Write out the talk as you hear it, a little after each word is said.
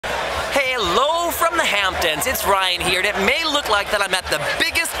Hello from the Hamptons. It's Ryan here, and it may look like that I'm at the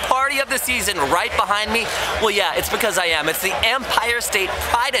biggest party of the season right behind me. Well, yeah, it's because I am. It's the Empire State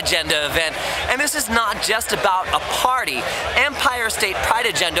Pride Agenda event, and this is not just about a party. Empire State Pride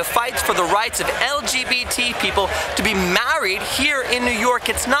Agenda fights for the rights of LGBT people to be married here in New York.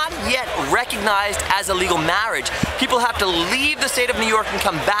 It's not yet recognized as a legal marriage. People have to leave the state of New York and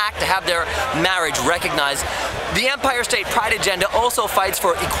come back to have their marriage recognized. The Empire State Pride Agenda also fights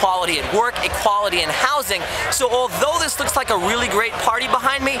for equality at work, equality in housing. So although this looks like a really great party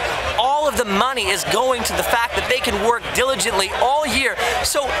behind me, all of the money is going to the fact that they can work diligently all year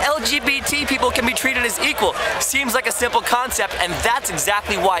so LGBT people can be treated as equal. Seems like a simple concept, and that's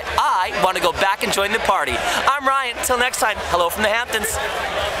exactly why I want to go back and join the party. I'm Ryan. Till next time, hello from the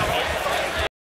Hamptons.